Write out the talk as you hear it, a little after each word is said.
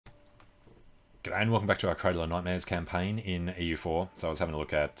G'day and welcome back to our Cradle of Nightmares campaign in EU4. So I was having a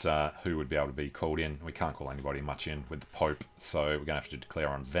look at who would be able to be called in. We can't call anybody much in with the Pope, so we're going to have to declare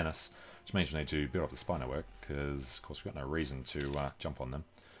on Venice, which means we need to build up the spy network, because of course we've got no reason to jump on them,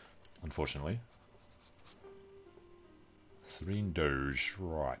 unfortunately. Serene Doge,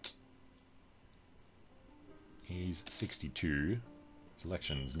 right. He's 62. His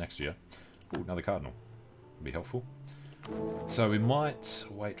election's next year. Ooh, another cardinal. Would be helpful. So we might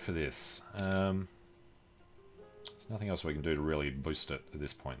wait for this. There's nothing else we can do to really boost it at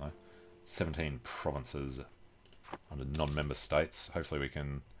this point though. 17 provinces under non-member states. Hopefully we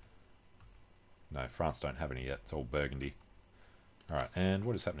can... No, France don't have any yet. It's all Burgundy. Alright, and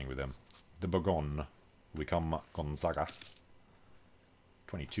what is happening with them? The Bourgogne will become Gonzaga.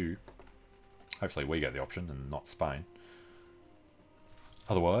 22. Hopefully we get the option and not Spain.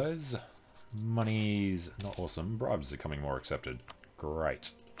 Otherwise... money's not awesome. Bribes are becoming more accepted.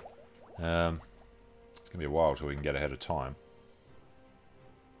 Great. It's going to be a while till we can get ahead of time.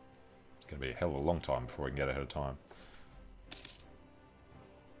 It's going to be a hell of a long time before we can get ahead of time.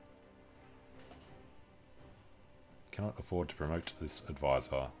 Cannot afford to promote this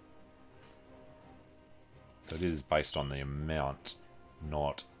advisor. So it is based on the amount,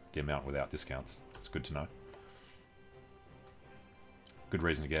 not the amount without discounts. It's good to know. Good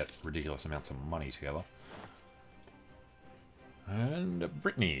reason to get ridiculous amounts of money together. And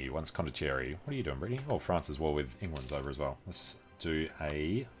Brittany wants Condottieri. What are you doing, Brittany? Oh, France is war with England's over as well. Let's do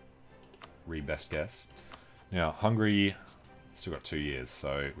a re-best guess. Now, Hungary, still got 2 years,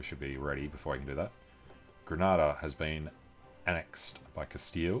 so we should be ready before I can do that. Granada has been annexed by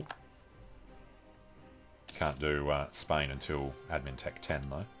Castile. Can't do Spain until Admin Tech 10,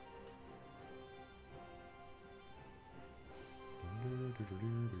 though.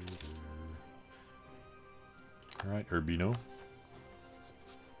 Alright, Urbino.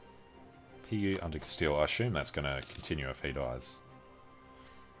 PU under Castile. I assume that's going to continue if he dies.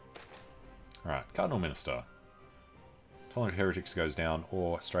 Alright, Cardinal Minister. Tolerant Heretics goes down,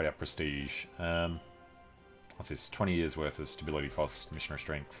 or straight up Prestige. What's this? 20 years worth of stability costs, missionary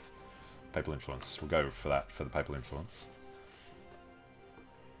strength, papal influence. We'll go for that, for the papal influence.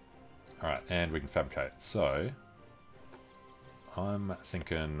 Alright, and we can fabricate. So... I'm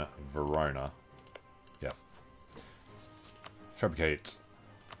thinking Verona. Yep. Fabricate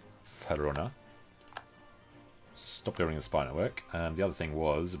Verona. Stop building the spy network. And the other thing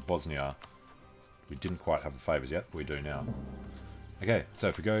was Bosnia. We didn't quite have the favours yet, but we do now. Okay, so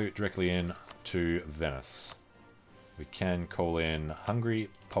if we go directly in to Venice, we can call in Hungary,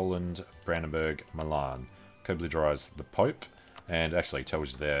 Poland, Brandenburg, Milan. Co-belligerise the Pope, and actually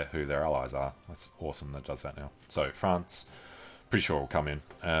tells you there who their allies are. That's awesome that it does that now. So France... pretty sure will come in.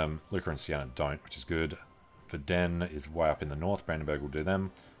 Lucca and Siena don't, which is good. Verden is way up in the north. Brandenburg will do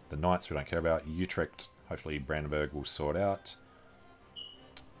them. The Knights we don't care about. Utrecht, hopefully Brandenburg will sort out.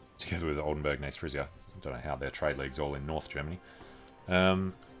 Together with Oldenburg and East Frisia. I don't know how their trade league's all in North Germany.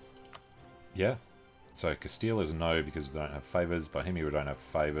 Yeah. So Castile is a no because they don't have favours. Bohemia we don't have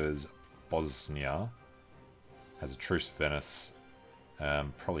favours. Bosnia has a truce to Venice.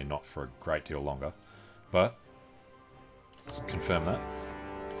 Probably not for a great deal longer. But... let's confirm that.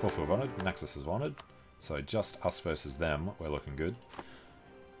 Corfu have honoured, Naxos is honoured. So just us versus them, we're looking good.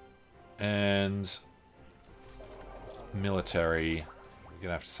 And military, we're going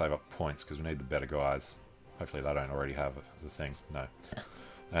to have to save up points because we need the better guys. Hopefully they don't already have the thing. No.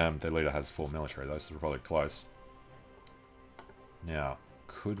 Their leader has 4 military though, so we're probably close. Now,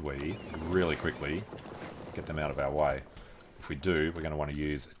 could we really quickly get them out of our way? If we do, we're going to want to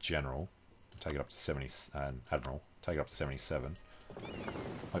use general. Take it up to 70, admiral. Take it up to 77.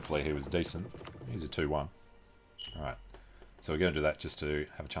 Hopefully he was decent. He's a 2-1. Alright. So we're going to do that just to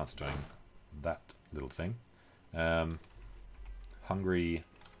have a chance of doing that little thing. Hungary...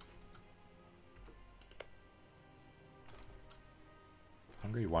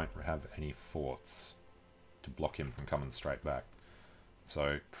 Hungary won't have any forts to block him from coming straight back.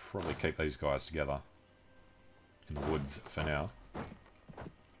 So probably keep these guys together in the woods for now.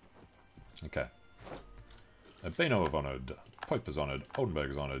 Okay. Urbino have honoured, Pope is honoured,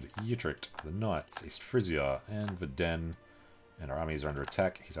 Oldenburg is honoured, Utrecht, the Knights, East Frisia, and Verden. And our armies are under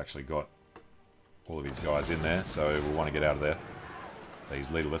attack. He's actually got all of his guys in there, so we'll want to get out of there.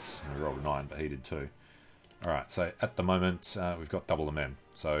 He's leaderless, and we rolled a 9, but he did too. Alright, so at the moment, we've got double the men,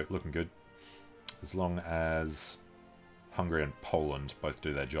 so looking good. As long as Hungary and Poland both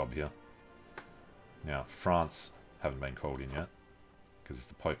do their job here. Now, France haven't been called in yet, because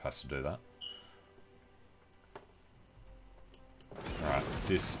the Pope has to do that. Alright,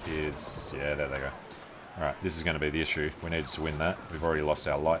 this is... yeah, there they go. Alright, this is going to be the issue. We needed to win that. We've already lost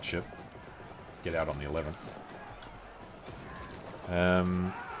our light ship. get out on the 11th.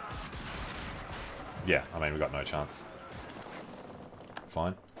 Yeah, I mean, we've got no chance.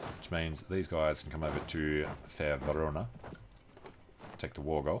 Fine. Which means these guys can come over to Fair Verona. Take the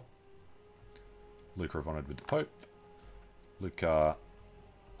war goal. Lucca have honoured with the Pope. Lucca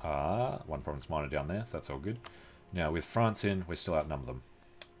are 1 province minor down there, so that's all good. Now, with France in, we still outnumber them.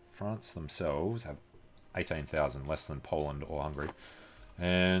 France themselves have 18,000, less than Poland or Hungary.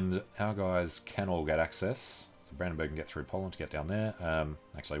 And our guys can all get access. So Brandenburg can get through Poland to get down there.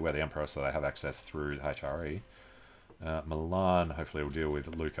 Actually, we're the Emperor, so they have access through the HRE. Milan, hopefully, will deal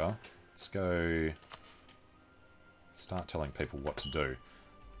with Lucca. Let's go start telling people what to do.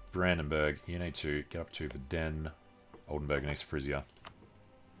 Brandenburg, you need to get up to Verden, Oldenburg, and East Frisia.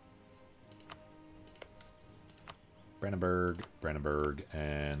 Brandenburg,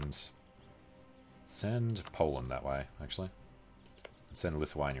 and send Poland that way, actually. And send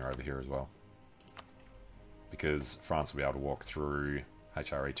Lithuania over here as well. Because France will be able to walk through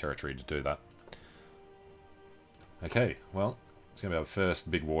HRE territory to do that. Okay, well, it's going to be our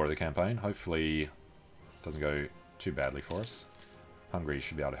first big war of the campaign. Hopefully, it doesn't go too badly for us. Hungary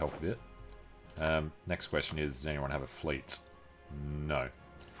should be able to help a bit. Next question is, does anyone have a fleet? No.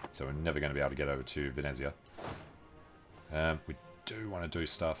 So we're never going to be able to get over to Venezia. We do want to do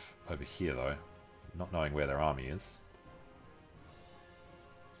stuff over here, though. Not knowing where their army is.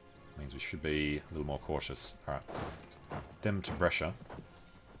 Means we should be a little more cautious. Alright. Them to Brescia.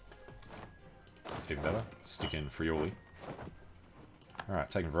 Even better. Stick in Friuli. Alright,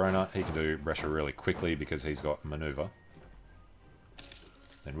 taking Verona. He can do Brescia really quickly because he's got manoeuvre.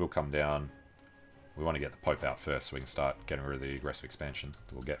 Then we'll come down. We want to get the Pope out first so we can start getting rid of the aggressive expansion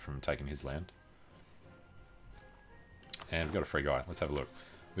that we'll get from taking his land. And we've got a free guy. Let's have a look.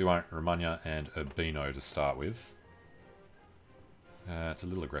 We want Romagna and Urbino to start with. It's a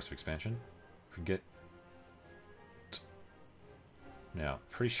little aggressive expansion. If we can get... Now,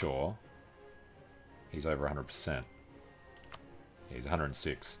 pretty sure he's over 100%. He's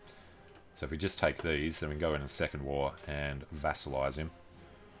 106. So if we just take these, then we can go in a second war and vassalize him.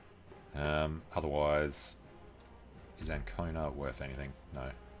 Otherwise, is Ancona worth anything? No.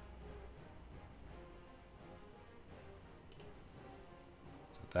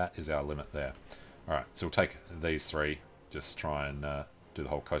 So that is our limit there. Alright, so we'll take these three, just try and do the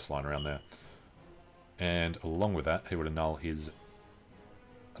whole coastline around there. And along with that, he would annul his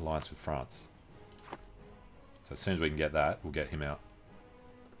alliance with France. So as soon as we can get that, we'll get him out.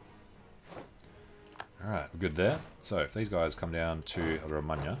 Alright, we're good there. So if these guys come down to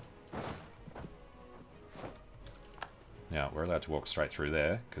Romagna... Now, we're allowed to walk straight through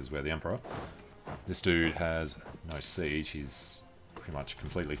there, because we're the Emperor. This dude has no siege, he's pretty much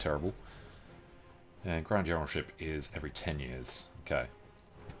completely terrible. And Grand Generalship is every 10 years. Okay.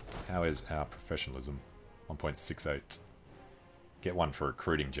 How is our professionalism? 1.68. Get one for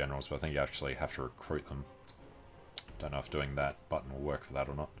recruiting generals, but I think you actually have to recruit them. Don't know if doing that button will work for that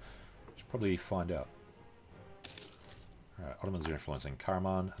or not. Should probably find out. Alright, Ottomans are influencing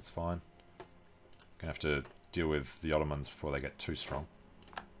Karaman, that's fine. Gonna have to deal with the Ottomans before they get too strong.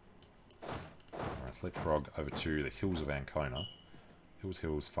 Alright, let's leapfrog over to the hills of Ancona.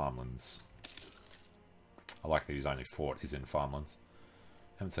 Hills, farmlands. I like that his only fort is in farmlands.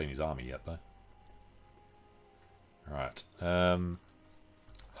 Haven't seen his army yet, though. Alright.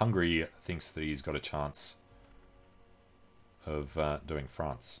 Hungary thinks that he's got a chance of doing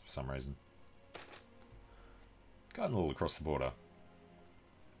France for some reason. Going a little across the border.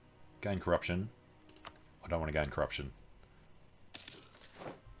 Gain corruption. I don't want to gain corruption.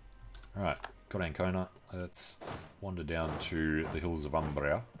 Alright, got Ancona. Let's wander down to the hills of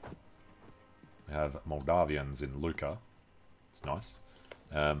Umbria. We have Moldavians in Lucca. It's nice.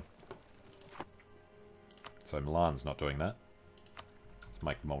 So Milan's not doing that. Let's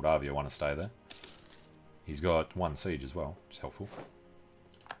make Moldavia want to stay there. He's got one siege as well, which is helpful.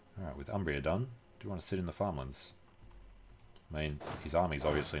 Alright, with Umbria done, do you want to sit in the farmlands? I mean, his army's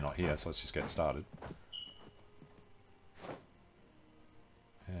obviously not here, so let's just get started.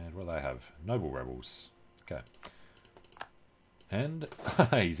 And what do they have? Noble rebels. Okay. And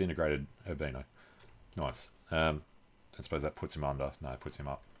he's integrated Urbino. Nice. I suppose that puts him under. No, it puts him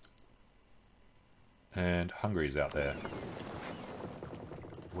up. And Hungary's out there.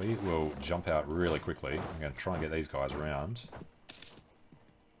 We will jump out really quickly. I'm going to try and get these guys around.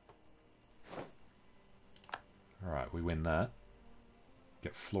 Alright, we win that.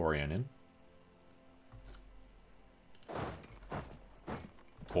 Get Florian in.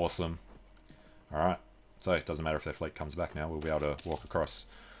 Awesome. Alright, so it doesn't matter if their fleet comes back now, we'll be able to walk across.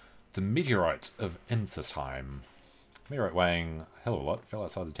 The Meteorite of Ensisheim. Meteorite weighing a hell of a lot fell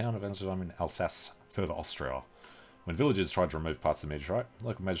outside the town of Amsterdam in Alsace, further Austria. When villagers tried to remove parts of the meteorite, the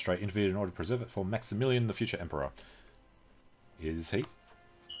local magistrate intervened in order to preserve it for Maximilian, the future emperor. Is he?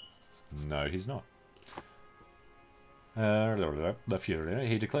 No, he's not. He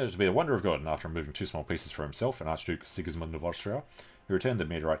declared it to be a wonder of God, and after removing 2 small pieces for himself and Archduke Sigismund of Austria, he returned the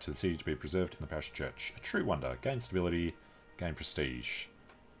meteorite to the city to be preserved in the parish church. A true wonder. Gain stability, gain prestige.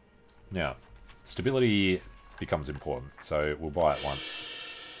 Now, stability becomes important, so we'll buy it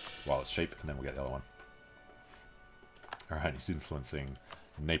once while it's cheap, and then we'll get the other one. Alright, he's influencing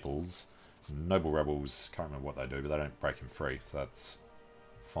Naples. Noble rebels, can't remember what they do, but they don't break him free, so that's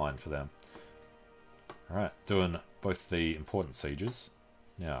fine for them. Alright, doing both the important sieges.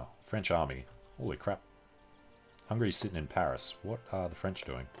 Now, French army. Holy crap. Hungary's sitting in Paris. What are the French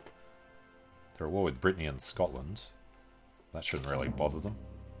doing? They're at war with Brittany and Scotland. That shouldn't really bother them.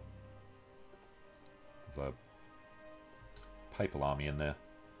 There's a papal army in there.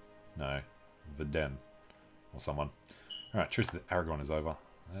 No, Verdun or someone. Alright, Truce with Aragon is over.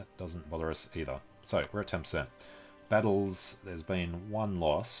 That doesn't bother us either. So, we're at 10%. Battles, there's been 1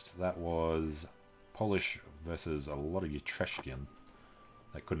 lost. That was Polish versus a lot of Utrechtian.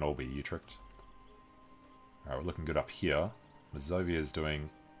 That couldn't all be Utrecht. Alright, we're looking good up here. Mazovia is doing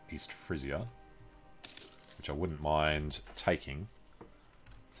East Frisia, which I wouldn't mind taking,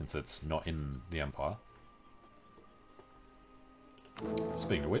 since it's not in the Empire.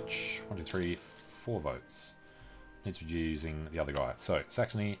 Speaking of which, 1, 2, 3, 4 votes. Need to be using the other guy. So,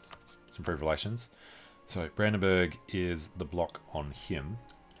 Saxony, let's improve relations. So, Brandenburg is the block on him.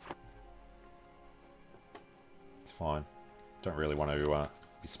 It's fine. Don't really want to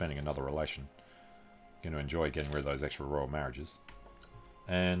be spending another relation. Going to enjoy getting rid of those extra royal marriages.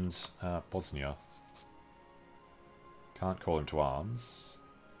 And Bosnia. Can't call him to arms.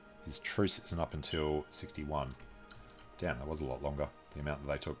 His truce isn't up until 61. Damn, that was a lot longer, the amount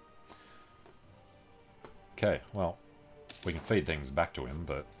that they took. Okay, well, we can feed things back to him,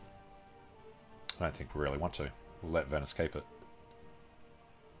 but I don't think we really want to. We'll let Venice keep it.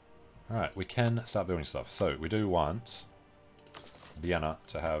 Alright, we can start building stuff. So, we do want Vienna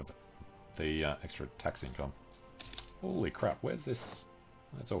to have the extra tax income. Holy crap, where's this?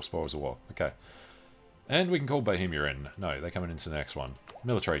 That's all spoils of war. Okay. And we can call Bohemia in. No, they're coming into the next one.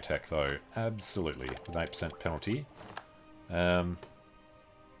 Military tech, though. Absolutely. With an 8% penalty.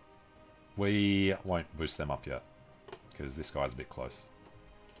 We won't boost them up yet, because this guy's a bit close.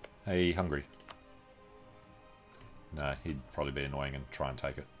 Hey, Hungary. No, he'd probably be annoying and try and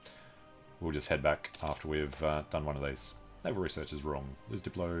take it. We'll just head back after we've done one of these. Naval research is wrong. Lose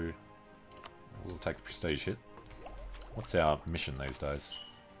Diplo. We'll take the prestige hit. What's our mission these days?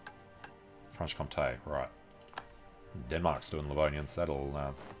 Franche Comté, right. Denmark's doing Livonians.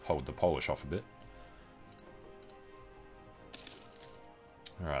 That'll hold the Polish off a bit.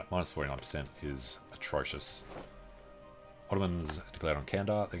 Alright, minus 49% is atrocious. Ottomans declared on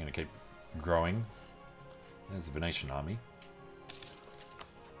Kandar. They're going to keep growing. There's the Venetian army.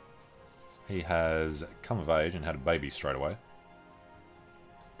 He has come of age and had a baby straight away.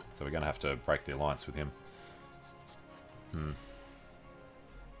 So we're going to have to break the alliance with him.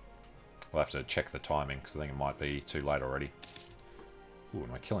 We'll have to check the timing, because I think it might be too late already. Ooh,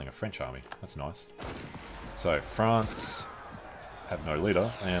 and we're killing a French army. That's nice. So, France have no leader,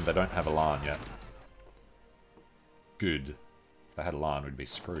 and they don't have a Lan yet. Good. If they had a Lan, we'd be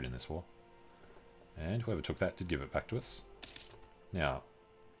screwed in this war. And whoever took that did give it back to us. Now,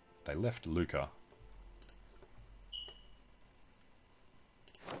 they left Lucca.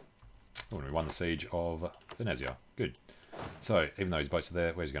 Oh, and we won the siege of Venezia. Good. So, even though his boats are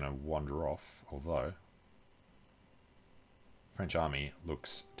there, where's he going to wander off? Although, French army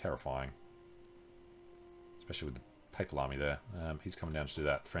looks terrifying. Especially with the Papal army there. He's coming down to do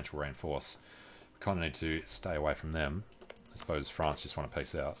that. The French will reinforce. We kind of need to stay away from them. I suppose France just want to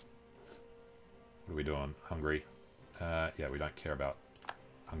peace out. What are we doing? Hungary? Yeah, we don't care about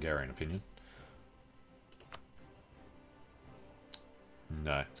Hungarian opinion.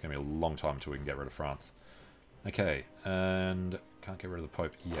 No, it's going to be a long time until we can get rid of France. Okay, and can't get rid of the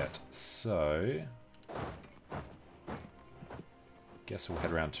Pope yet. So, guess we'll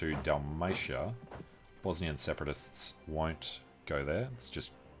head around to Dalmatia. Bosnian separatists won't go there. It's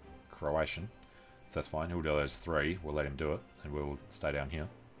just Croatian. So that's fine. He'll do those 3. We'll let him do it, and we'll stay down here.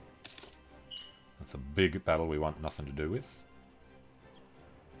 That's a big battle we want nothing to do with.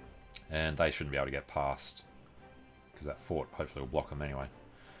 And they shouldn't be able to get past, because that fort hopefully will block them anyway.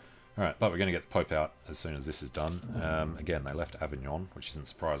 Alright, but we're going to get the Pope out as soon as this is done. Again, they left Avignon, which isn't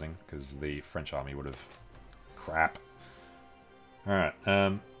surprising, because the French army would have... Crap. Alright,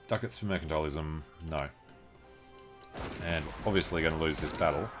 ducats for mercantilism, no. And obviously going to lose this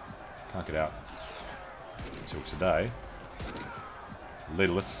battle. Can't get out until today.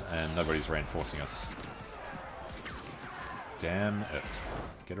 Leaderless, and nobody's reinforcing us. Damn it.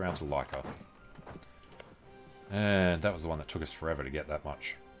 Get around to Leica. And that was the one that took us forever to get that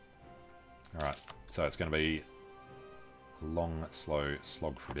much. Alright, so it's going to be a long, slow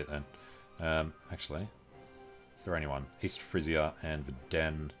slog for a bit then. Actually, is there anyone? East Frisia and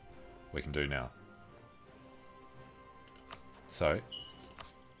Verden we can do now. So,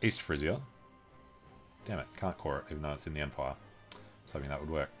 East Frisia. Damn it, can't core it even though it's in the Empire. I was hoping that would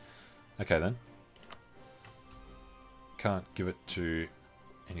work. Okay then. Can't give it to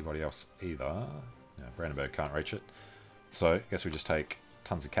anybody else either. No, Brandenburg can't reach it. So, I guess we just take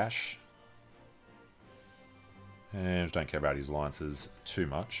tons of cash. And don't care about his alliances too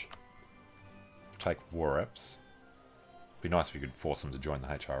much. Take war reps. Be nice if you could force them to join the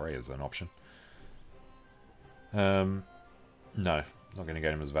HRE as an option. No, not going to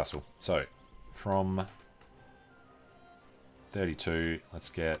get him as a vassal. So, from 32, let's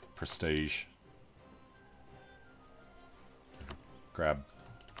get prestige. Grab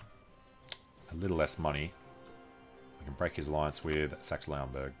a little less money. We can break his alliance with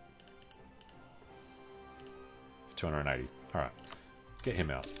Saxe-Lauenburg. 280. Alright. Get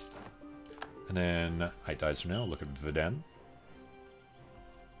him out. And then 8 days from now, look at Verden.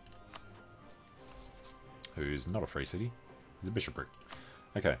 Who's not a free city. He's a bishopric.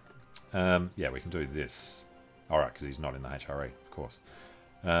 Okay. Yeah, we can do this. Alright, because he's not in the HRE, of course.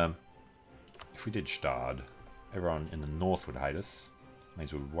 If we did Stad, everyone in the north would hate us. It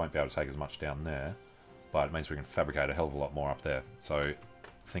means we won't be able to take as much down there. But it means we can fabricate a hell of a lot more up there. So, I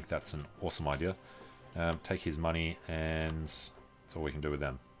think that's an awesome idea. Take his money, and that's all we can do with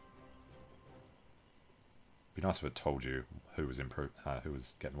them. Be nice if it told you who was who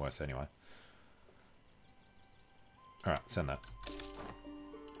was getting worse anyway. Alright, send that.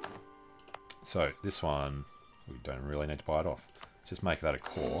 So, this one, we don't really need to buy it off. Let's just make that a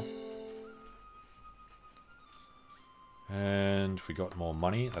core. And if we got more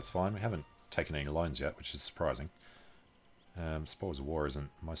money, that's fine. We haven't taken any loans yet, which is surprising. Spoils of war isn't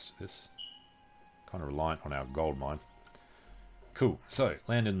most of this. Kind of reliant on our gold mine. Cool. So,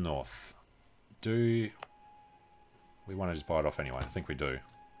 land in the north. Do we want to just buy it off anyway? I think we do.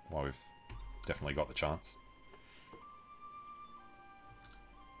 Well, we've definitely got the chance.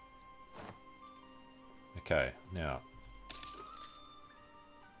 Okay, now.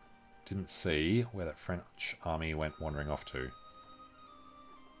 Didn't see where that French army went wandering off to.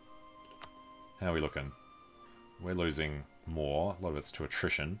 How are we looking? We're losing more. A lot of it's to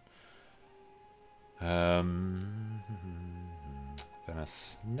attrition.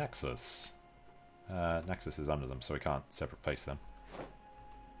 Venice. Naxos. Naxos is under them, so we can't separate piece them.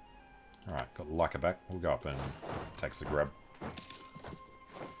 Alright, got Leica back. We'll go up and take the grab.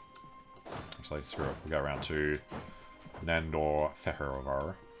 Actually, screw it. We'll go around to Nandor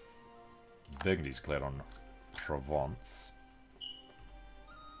Feherovar. Burgundy's declared on Provence.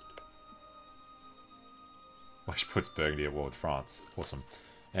 Which puts Burgundy at war with France. Awesome.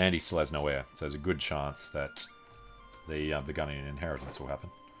 And he still has no heir, so there's a good chance that the Burgundian inheritance will happen.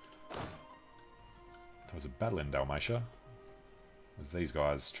 There was a battle in Dalmatia. It was these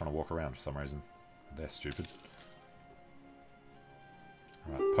guys trying to walk around for some reason. They're stupid.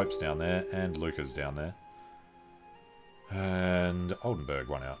 Alright, Pope's down there, and Lucca's down there. And Oldenburg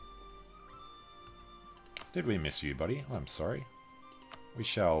won out. Did we miss you, buddy? I'm sorry. We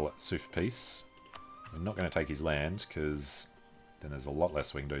shall sue for peace. We're not going to take his land, because then there's a lot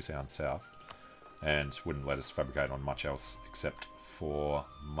less we can do down south. And wouldn't let us fabricate on much else except for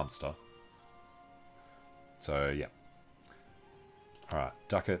Munster. So, yeah. Alright,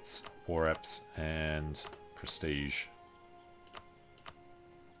 ducats, war reps, and prestige.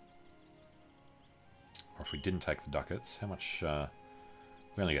 Or if we didn't take the ducats, how much...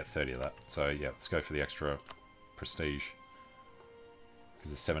 we only get 30 of that. So, yeah, let's go for the extra prestige.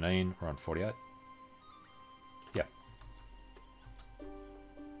 Because it's 17, we're on 48. Yeah.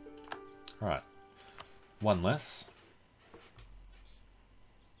 Alright. One less.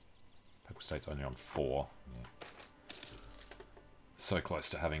 Papal State's only on 4. Yeah. So close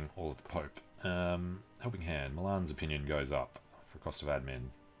to having all of the Pope. Helping Hand. Milan's opinion goes up for cost of admin.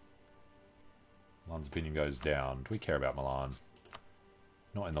 Milan's opinion goes down. Do we care about Milan?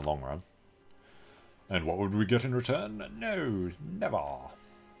 Not in the long run. And what would we get in return? No, never.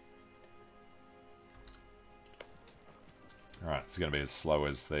 Alright, this is going to be as slow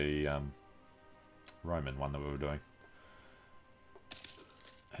as the Roman one that we were doing.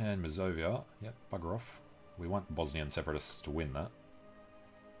 And Mazovia, yep, bugger off. We want Bosnian separatists to win that.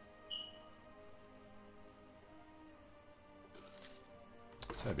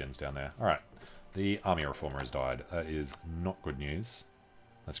 Serbians down there. Alright. The army reformer has died. That is not good news.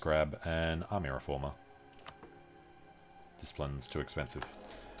 Let's grab an army reformer. Discipline's too expensive.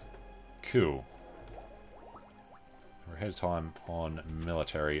 Cool. We're ahead of time on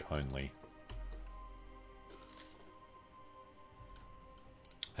military only.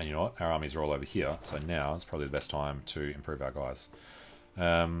 And you know what? Our armies are all over here, so now is probably the best time to improve our guys.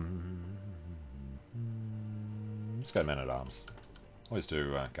 Let's go men-at-arms. Always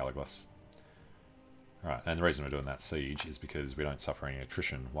do Galaglas. Alright, and the reason we're doing that siege is because we don't suffer any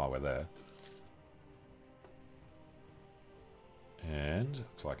attrition while we're there. And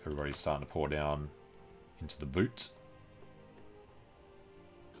looks like everybody's starting to pour down into the boot.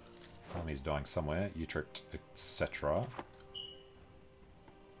 Army's dying somewhere. Utrecht, etc.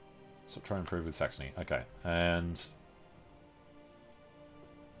 Stop trying to improve with Saxony. Okay, and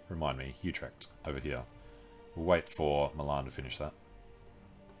remind me, Utrecht over here. We'll wait for Milan to finish that.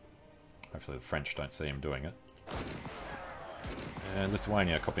 Hopefully the French don't see him doing it. And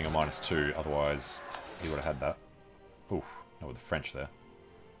Lithuania copying a -2, otherwise he would have had that. Oof, not with the French there.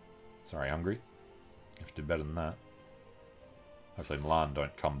 Sorry, Hungary. You have to do better than that. Hopefully Milan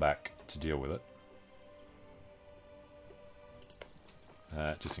don't come back to deal with it.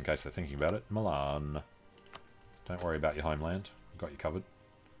 Just in case they're thinking about it. Milan. Don't worry about your homeland. We've got you covered.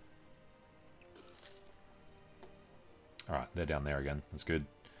 Alright, they're down there again. That's good.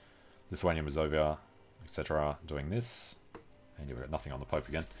 Lithuania, Mazovia, etc. doing this. And you've got nothing on the Pope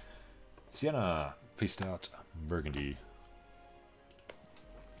again. Siena, pieced out Burgundy.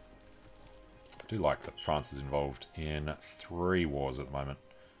 I do like that France is involved in 3 wars at the moment.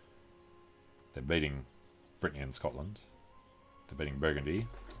 They're beating Brittany and Scotland. They're beating Burgundy.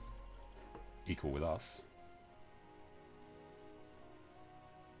 Equal with us.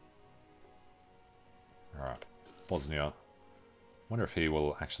 Alright. Bosnia. Wonder if he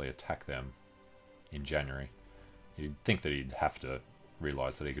will actually attack them in January. You'd think that he'd have to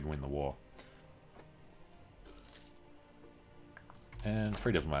realise that he could win the war. And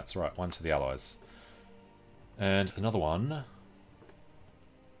 3 diplomats. Right, 1 to the Allies. And another one.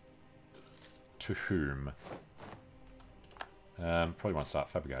 To whom? Probably want to start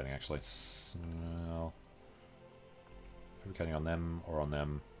fabricating, actually. So, fabricating on them or on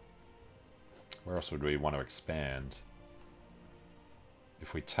them. Where else would we want to expand?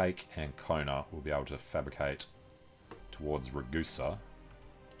 If we take Ancona, we'll be able to fabricate towards Ragusa,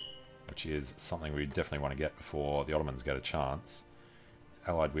 which is something we definitely want to get before the Ottomans get a chance.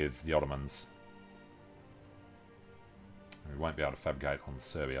 Allied with the Ottomans. We won't be able to fabricate on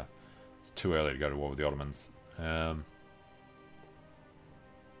Serbia. It's too early to go to war with the Ottomans. Alright,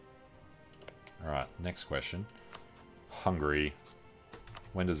 next question. Hungary.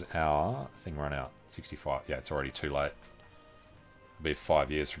 When does our thing run out? 65. Yeah, it's already too late. It'll be 5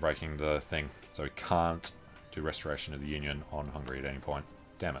 years for breaking the thing. So we can't do restoration of the Union on Hungary at any point.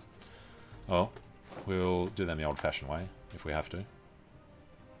 Damn it. Well, we'll do them the old-fashioned way, if we have to.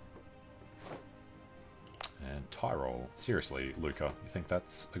 And Tyrol. Seriously, Luca, you think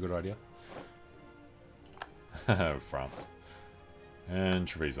that's a good idea? France. And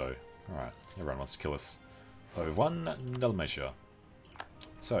Treviso. Alright, everyone wants to kill us. But we've won Dalmatia.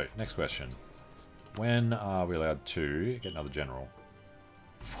 So, next question. When are we allowed to get another general?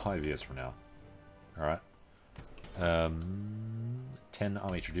 5 years from now. Alright. 10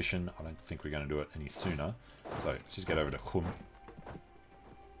 army tradition. I don't think we're going to do it any sooner. So, let's just get over to Hum.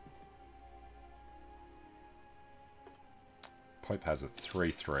 Pope has a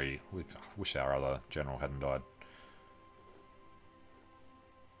 3-3. I wish our other general hadn't died.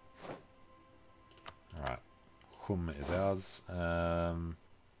 Alright. Hum is ours.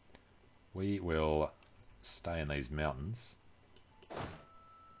 We will stay in these mountains.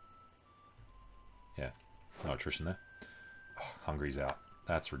 Yeah, no attrition there. Oh, Hungary's out.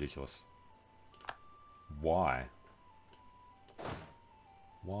 That's ridiculous. Why?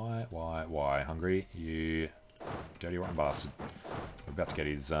 Why, Hungary? You dirty rotten bastard. We're about to get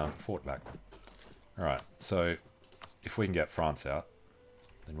his fort back. Alright, so if we can get France out,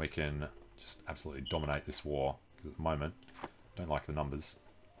 then we can just absolutely dominate this war. Because at the moment, don't like the numbers.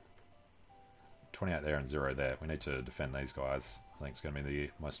 28 there and 0 there. We need to defend these guys. I think it's going to be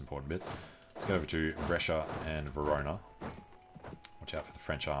the most important bit. Let's go over to Brescia and Verona. Watch out for the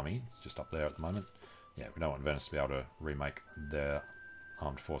French army. It's just up there at the moment. Yeah, we don't want Venice to be able to remake their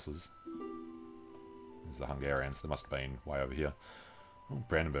armed forces. There's the Hungarians. They must have been way over here. Oh,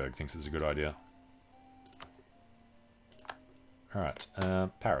 Brandenburg thinks it's a good idea. Alright,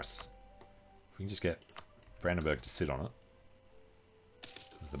 Paris. If we can just get Brandenburg to sit on it.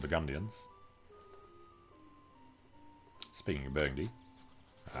 There's the Burgundians. Speaking of Burgundy,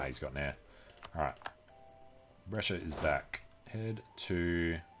 Ah, he's got an air. Alright. Brescia is back. Head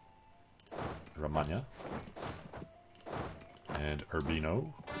to Romagna. And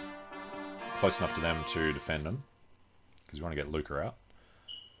Urbino. Close enough to them to defend them. Because we want to get Lucca out.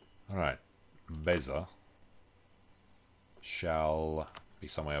 Alright. Beza shall be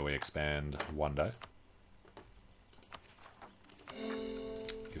somewhere we expand one day.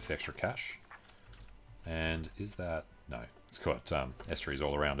 Gives extra cash. And is that... No. It's got estuaries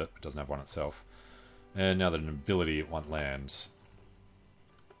all around it, but doesn't have one itself. And now that an ability want land,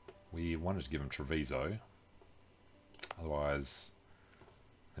 we wanted to give him Treviso. Otherwise,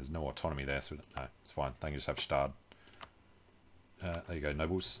 there's no autonomy there, so no, it's fine. They can just have Stad. There you go,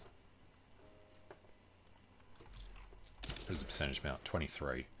 nobles. There's the percentage amount,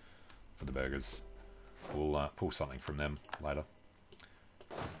 23 for the burghers. We'll pull something from them later.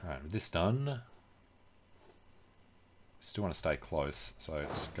 Alright, with this done, still want to stay close, so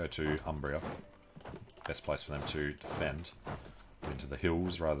let's go to Umbria. Best place for them to defend. Into the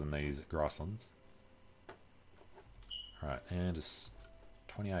hills rather than these grasslands. Alright, and it's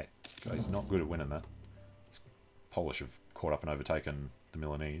 28. God, he's not good at winning that. It's Polish have caught up and overtaken the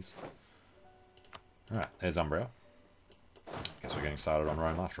Milanese. Alright, there's Umbria. Guess we're getting started on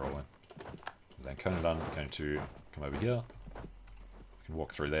Rome after all then. Then Conradon going to come over here. We can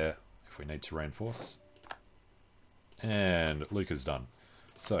walk through there if we need to reinforce. And Lucca's done.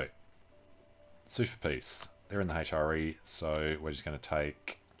 So, sue for peace. They're in the HRE, so we're just going to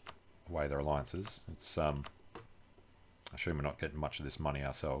take away their alliances. It's I assume we're not getting much of this money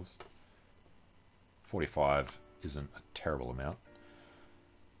ourselves. 45 isn't a terrible amount.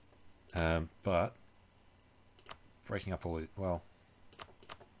 But breaking up all the, well,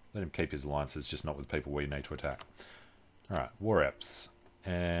 let him keep his alliances, just not with people we need to attack. Alright, war reps.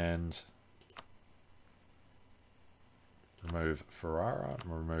 And remove Ferrara,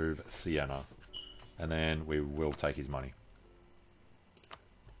 remove Siena. And then we will take his money.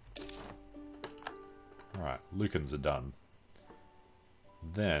 Alright, Lucans are done.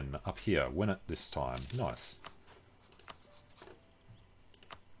 Then, up here, win it this time. Nice.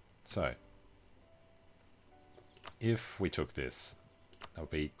 So, if we took this, that would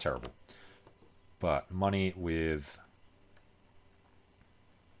be terrible. But money with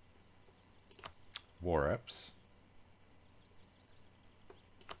war reps.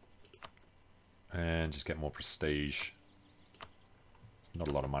 And just get more prestige. It's not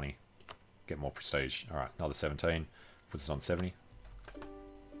a lot of money. Get more prestige. Alright, another 17. Puts us on 70.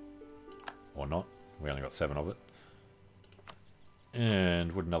 Or not. We only got 7 of it.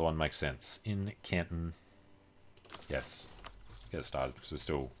 And would another one make sense? In Canton. Yes. Get it started because we're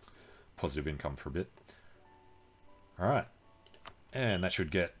still positive income for a bit. Alright. And that should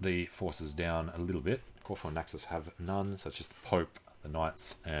get the forces down a little bit. Corfu and Naxos have none, so it's just the Pope, the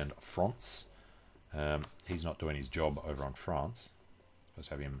Knights, and France. He's not doing his job over on France. Supposed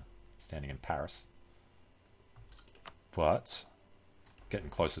to have him standing in Paris. But getting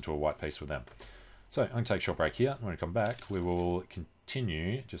closer to a white peace with them. So I'm going to take a short break here. When we come back, we will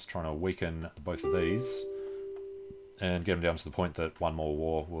continue just trying to weaken both of these and get them down to the point that one more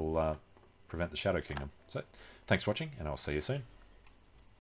war will prevent the Shadow Kingdom. So thanks for watching, and I'll see you soon.